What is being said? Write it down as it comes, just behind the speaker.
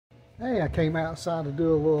Hey, I came outside to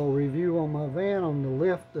do a little review on my van, on the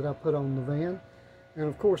lift that I put on the van. And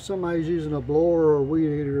of course somebody's using a blower or a weed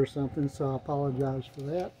eater or something, so I apologize for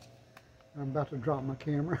that. I'm about to drop my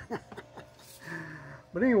camera.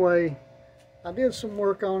 But anyway, I did some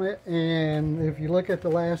work on it, and if you look at the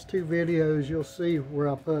last two videos, you'll see where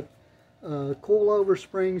I put coilover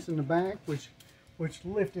springs in the back, which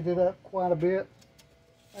lifted it up quite a bit.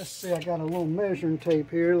 Let's see, I got a little measuring tape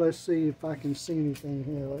here. Let's see if I can see anything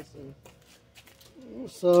here. Let's see.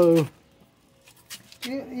 So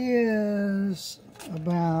it is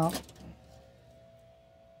about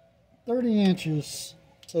 30 inches.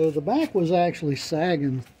 So the back was actually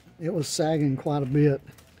sagging. It was sagging quite a bit.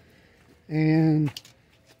 And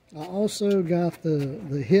I also got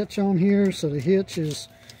the hitch on here. So the hitch is,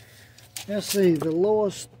 let's see, the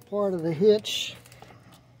lowest part of the hitch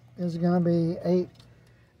is going to be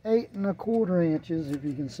 8.25 inches, if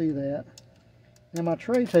you can see that. And my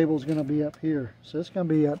tray table is going to be up here, so it's going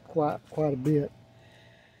to be up quite a bit.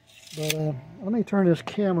 But let me turn this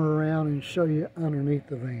camera around and show you underneath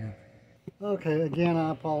the van. Okay, again, I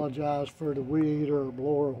apologize for the weed eater or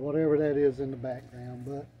blower, whatever that is in the background,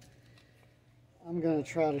 but I'm going to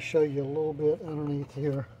try to show you a little bit underneath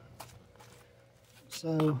here.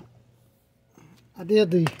 So I did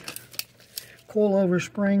the coilover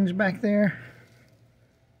springs back there.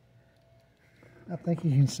 I think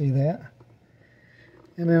you can see that.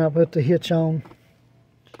 And then I put the hitch on.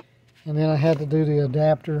 And then I had to do the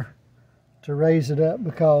adapter to raise it up,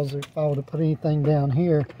 because if I would have put anything down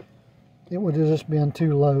here, it would have just been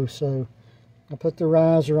too low. So I put the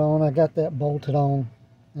riser on. I got that bolted on.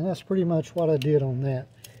 And that's pretty much what I did on that.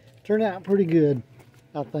 Turned out pretty good,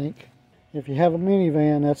 I think. If you have a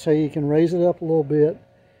minivan, that's how you can raise it up a little bit.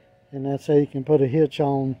 And that's how you can put a hitch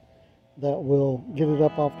on that will get it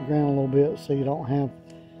up off the ground a little bit, so you don't have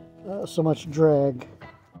so much drag.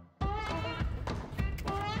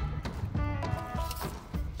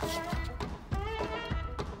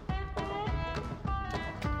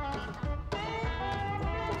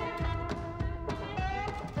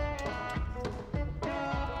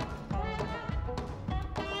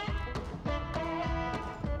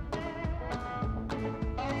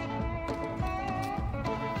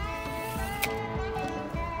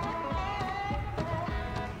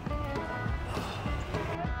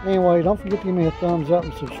 Anyway, don't forget to give me a thumbs up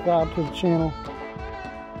and subscribe to the channel.